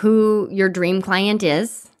knowing who your dream client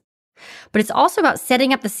is, but it's also about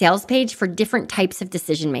setting up the sales page for different types of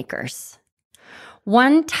decision makers.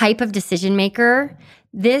 One type of decision maker,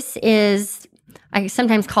 I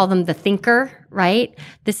sometimes call them the thinker, right?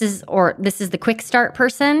 This is the quick start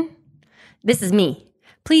person. This is me.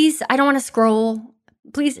 Please, I don't want to scroll.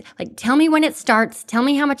 Please, tell me when it starts. Tell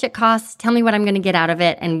me how much it costs. Tell me what I'm going to get out of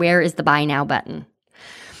it. And where is the buy now button?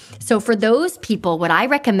 So for those people, what I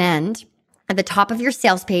recommend at the top of your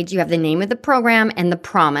sales page, you have the name of the program and the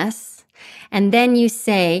promise. And then you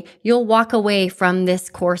say, you'll walk away from this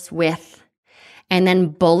course with, and then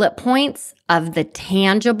bullet points of the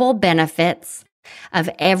tangible benefits of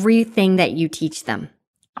everything that you teach them.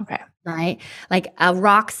 Okay. Right? Like a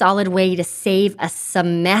rock solid way to save a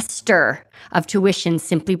semester of tuition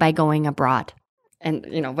simply by going abroad. And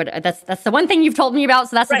that's the one thing you've told me about.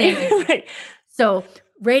 So that's the thing. Right. So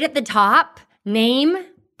right at the top, name,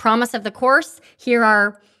 promise of the course. Here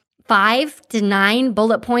are 5 to 9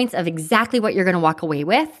 bullet points of exactly what you're going to walk away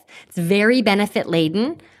with. It's very benefit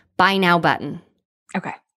laden. Buy now button.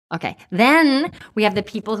 Okay. Then we have the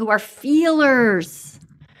people who are feelers.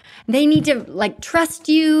 They need to trust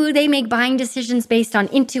you. They make buying decisions based on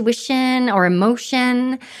intuition or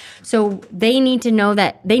emotion. So they need to know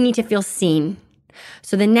that they need to feel seen.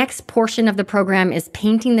 So the next portion of the program is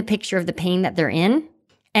painting the picture of the pain that they're in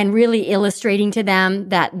and really illustrating to them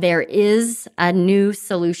that there is a new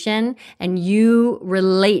solution and you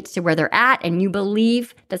relate to where they're at and you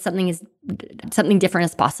believe that something different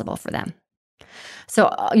is possible for them.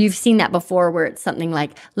 So you've seen that before where it's something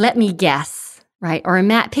like, let me guess, right? Or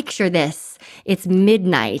picture this, it's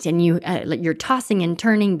midnight and you're tossing and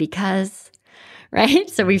turning because, right?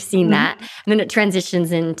 So we've seen that. And then it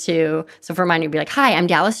transitions into, so for mine, it'd be like, hi, I'm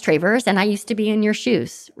Dallas Travers and I used to be in your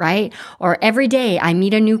shoes, right? Or every day I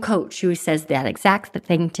meet a new coach who says that exact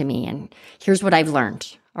thing to me and here's what I've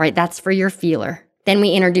learned. All right, that's for your feeler. Then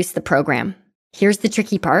we introduce the program. Here's the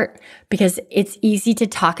tricky part, because it's easy to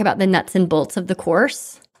talk about the nuts and bolts of the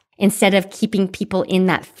course instead of keeping people in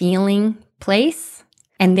that feeling place.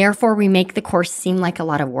 And therefore, we make the course seem like a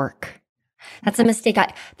lot of work. That's a mistake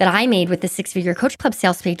that I made with the Six Figure Coach Club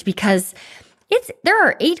sales page because there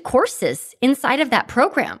are 8 courses inside of that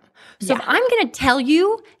program. So if I'm going to tell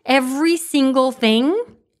you every single thing,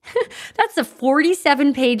 that's a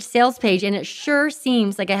 47-page sales page, and it sure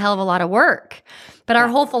seems like a hell of a lot of work. But our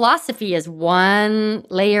whole philosophy is one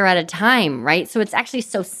layer at a time, right? So it's actually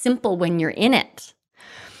so simple when you're in it.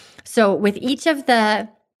 So with each of the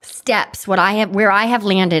steps, where I have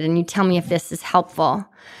landed, and you tell me if this is helpful.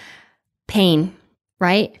 Pain,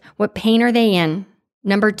 right? What pain are they in?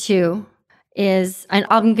 Number 2 is, and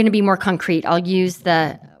I'm going to be more concrete. I'll use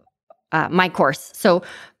my course. So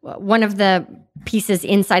one of the pieces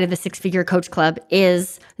inside of the Six Figure Coach Club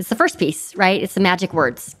it's the first piece, right? It's the magic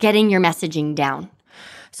words, getting your messaging down.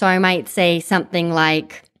 So I might say something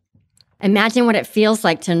like, imagine what it feels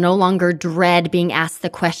like to no longer dread being asked the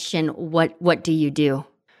question, what do you do?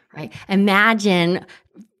 Right? Imagine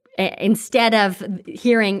instead of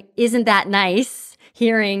hearing, isn't that nice?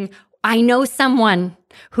 Hearing, I know someone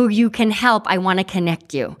who you can help. I want to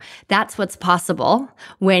connect you. That's what's possible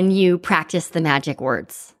when you practice the magic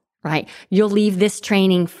words, right? You'll leave this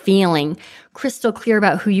training feeling crystal clear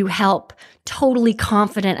about who you help, totally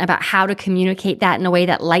confident about how to communicate that in a way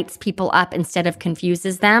that lights people up instead of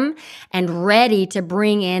confuses them, and ready to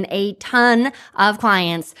bring in a ton of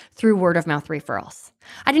clients through word of mouth referrals.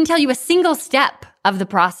 I didn't tell you a single step of the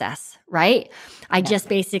process, right? I just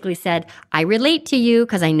basically said, I relate to you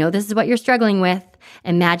because I know this is what you're struggling with.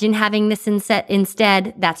 Imagine having this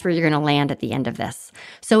instead. That's where you're going to land at the end of this.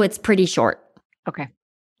 So it's pretty short.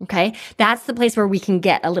 Okay. That's the place where we can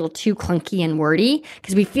get a little too clunky and wordy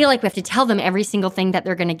because we feel like we have to tell them every single thing that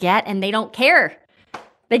they're going to get, and they don't care.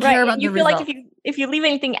 They care about the result. You feel like if you leave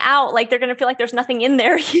anything out, like they're going to feel like there's nothing in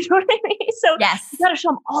there. You know what I mean? So you got to show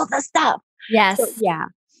them all the stuff. Yes. So, yeah.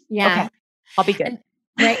 Okay. I'll be good.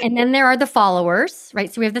 Right. And then there are the followers,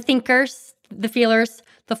 right? So we have the thinkers, the feelers,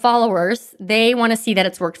 the followers. They want to see that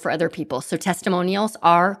it's worked for other people. So testimonials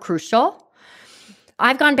are crucial.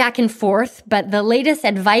 I've gone back and forth, but the latest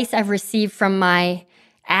advice I've received from my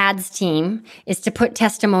ads team is to put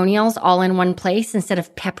testimonials all in one place instead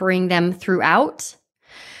of peppering them throughout.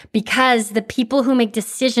 Because the people who make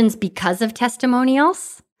decisions because of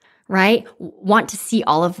testimonials, right, want to see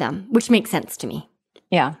all of them, which makes sense to me.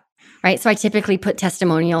 Yeah. Right. So I typically put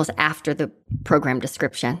testimonials after the program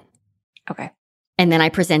description. Okay. And then I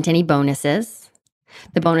present any bonuses.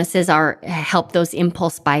 The bonuses are help those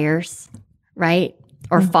impulse buyers, right?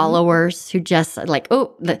 Or followers who just like,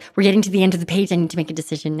 we're getting to the end of the page. I need to make a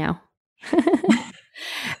decision now.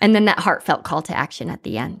 And then that heartfelt call to action at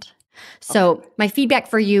the end. So my feedback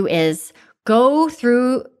for you is go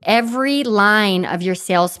through every line of your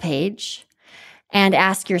sales page and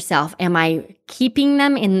ask yourself, am I keeping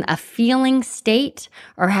them in a feeling state,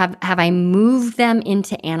 or have I moved them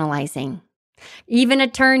into analyzing? Even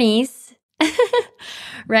attorneys,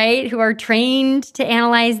 right, who are trained to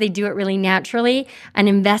analyze, they do it really naturally. An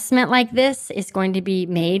investment like this is going to be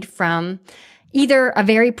made from either a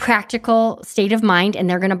very practical state of mind, and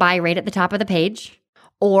they're going to buy right at the top of the page,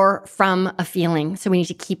 or from a feeling. So we need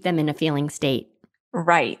to keep them in a feeling state.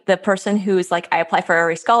 Right. The person who's like, I apply for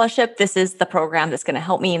every scholarship. This is the program that's going to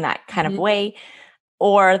help me in that kind of way.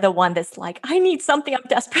 Or the one that's like, I need something. I'm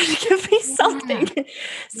desperate to give me something.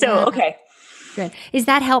 Okay. Good. Is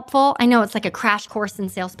that helpful? I know it's like a crash course in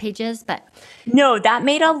sales pages, but no, that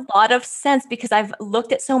made a lot of sense because I've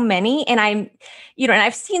looked at so many and and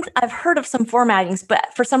I've heard of some formattings, but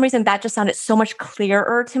for some reason that just sounded so much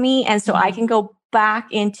clearer to me. And so I can go back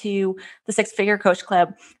into the Six Figure Coach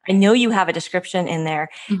Club. I know you have a description in there,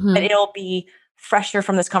 but it'll be fresher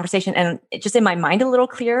from this conversation and just in my mind a little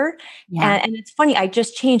clearer. Yeah. And it's funny, I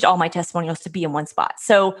just changed all my testimonials to be in one spot.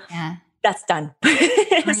 So that's done.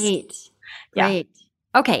 Great. Great.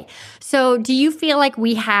 Okay. So do you feel like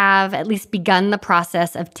we have at least begun the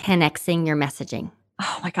process of 10Xing your messaging?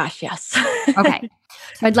 Oh my gosh, yes. Okay.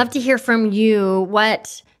 So I'd love to hear from you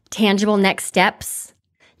what tangible next steps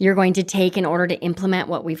you're going to take in order to implement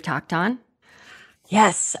what we've talked on.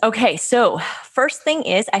 Yes. Okay. So first thing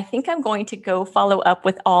is, I think I'm going to go follow up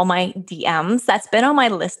with all my DMs. That's been on my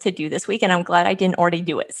list to do this week, and I'm glad I didn't already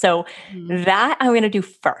do it. So that I'm going to do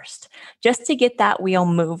first, just to get that wheel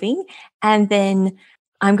moving. And then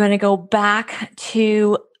I'm going to go back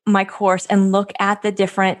to my course and look at the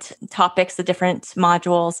different topics, the different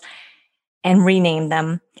modules, and rename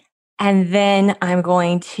them. And then I'm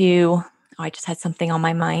going to, I just had something on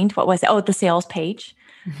my mind. What was it? Oh, the sales page.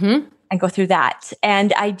 And go through that.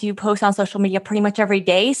 And I do post on social media pretty much every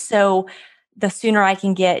day. So the sooner I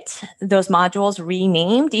can get those modules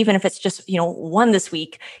renamed, even if it's just, one this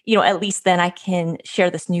week, at least then I can share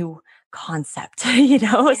this new concept,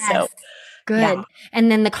 Yes. So good. Yeah.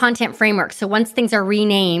 And then the content framework. So once things are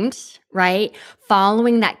renamed, right,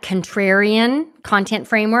 following that contrarian content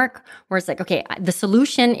framework, where it's like, okay, the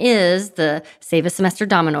solution is the save a semester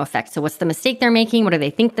domino effect. So what's the mistake they're making? What do they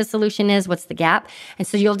think the solution is? What's the gap? And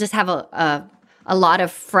so you'll just have a lot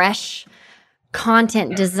of fresh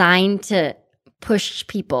content designed to push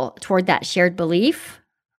people toward that shared belief,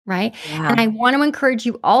 right? Yeah. And I want to encourage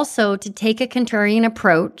you also to take a contrarian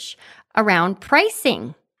approach around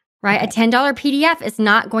pricing. Right? Okay. A $10 PDF is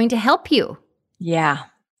not going to help you. Yeah.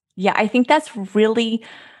 Yeah. I think that's really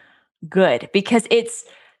good because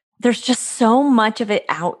there's just so much of it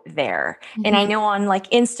out there. And I know on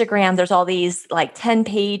like Instagram, there's all these like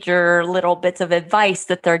 10-pager little bits of advice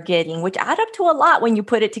that they're getting, which add up to a lot when you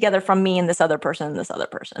put it together from me and this other person and this other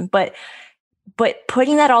person. But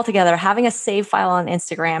putting that all together, having a save file on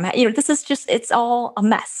Instagram, this is just, it's all a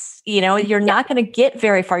mess. You're not going to get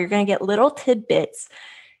very far. You're going to get little tidbits.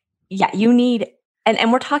 Yeah, you need,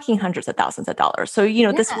 and we're talking hundreds of thousands of dollars. So,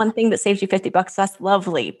 this one thing that saves you $50, that's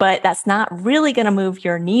lovely, but that's not really going to move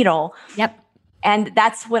your needle. Yep. And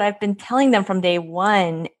that's what I've been telling them from day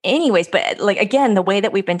one anyways. But like, again, the way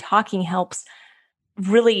that we've been talking helps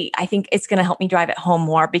really, I think it's going to help me drive it home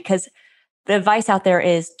more because the advice out there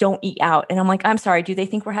is don't eat out. And I'm like, I'm sorry, do they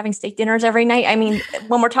think we're having steak dinners every night? I mean,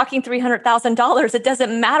 when we're talking $300,000, it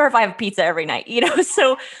doesn't matter if I have pizza every night,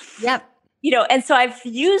 so. Yep. And so I've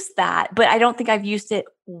used that, but I don't think I've used it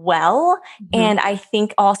well. And I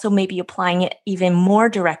think also maybe applying it even more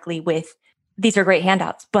directly with, these are great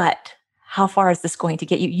handouts, but how far is this going to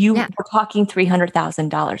get you? We're talking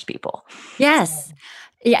 $300,000, people. Yes.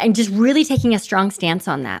 Yeah. And just really taking a strong stance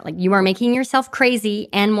on that. Like you are making yourself crazy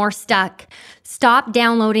and more stuck. Stop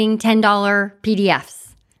downloading $10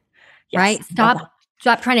 PDFs, right? Stop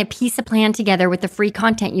trying to piece a plan together with the free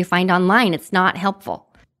content you find online. It's not helpful.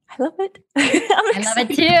 I love it. I love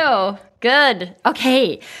it too. Good.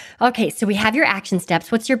 Okay. So we have your action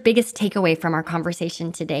steps. What's your biggest takeaway from our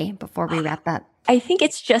conversation today before we wrap up? I think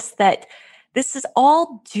it's just that this is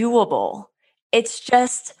all doable. It's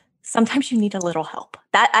just sometimes you need a little help.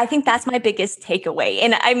 I think that's my biggest takeaway.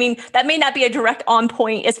 And I mean, that may not be a direct on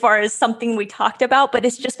point as far as something we talked about, but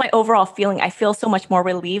it's just my overall feeling. I feel so much more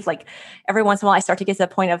relieved. Like every once in a while, I start to get to the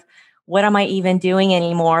point of, what am I even doing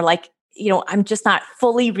anymore? Like, I'm just not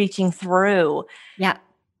fully reaching through. Yeah.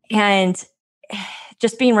 And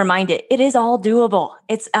just being reminded, it is all doable.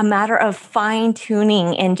 It's a matter of fine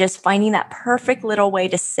tuning and just finding that perfect little way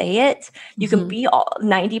to say it. You can be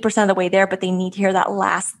 90% of the way there, but they need to hear that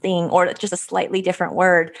last thing or just a slightly different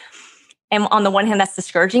word. And on the one hand, that's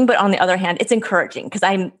discouraging, but on the other hand, it's encouraging because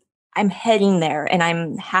I'm heading there and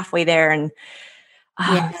I'm halfway there. And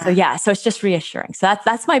so it's just reassuring. So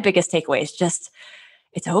that's my biggest takeaway is just,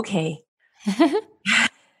 it's okay.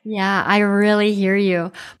 Yeah, I really hear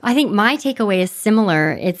you. I think my takeaway is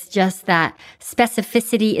similar. It's just that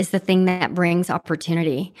specificity is the thing that brings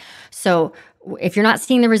opportunity. So if you're not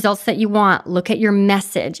seeing the results that you want, look at your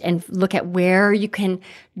message and look at where you can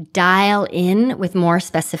dial in with more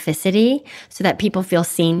specificity so that people feel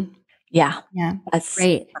seen. Yeah. That's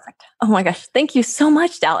great. Perfect. Oh my gosh. Thank you so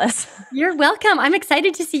much, Dallas. You're welcome. I'm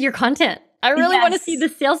excited to see your content. I really want to see the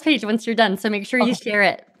sales page once you're done. So make sure you share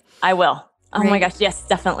it. I will. Oh my gosh. Yes,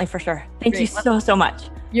 definitely for sure. Thank you so much.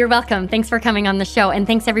 You're welcome. Thanks for coming on the show. And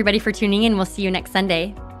thanks everybody for tuning in. We'll see you next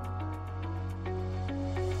Sunday.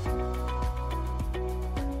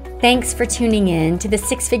 Thanks for tuning in to the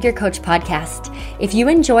Six Figure Coach podcast. If you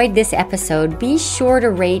enjoyed this episode, be sure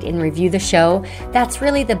to rate and review the show. That's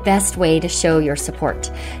really the best way to show your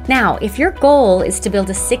support. Now, if your goal is to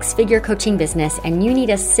build a six-figure coaching business and you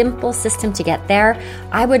need a simple system to get there,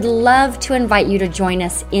 I would love to invite you to join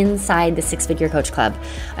us inside the Six Figure Coach Club.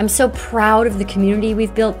 I'm so proud of the community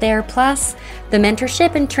we've built there. Plus, the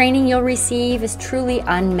mentorship and training you'll receive is truly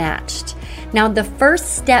unmatched. Now, the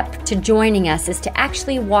first step to joining us is to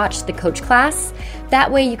actually watch the coach class.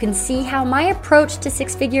 That way you can see how my approach to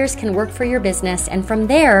six figures can work for your business. And from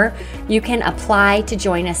there, you can apply to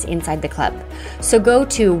join us inside the club. So go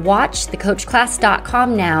to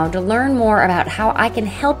watchthecoachclass.com now to learn more about how I can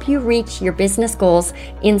help you reach your business goals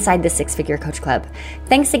inside the Six Figure Coach Club.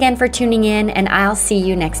 Thanks again for tuning in, and I'll see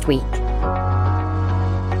you next week.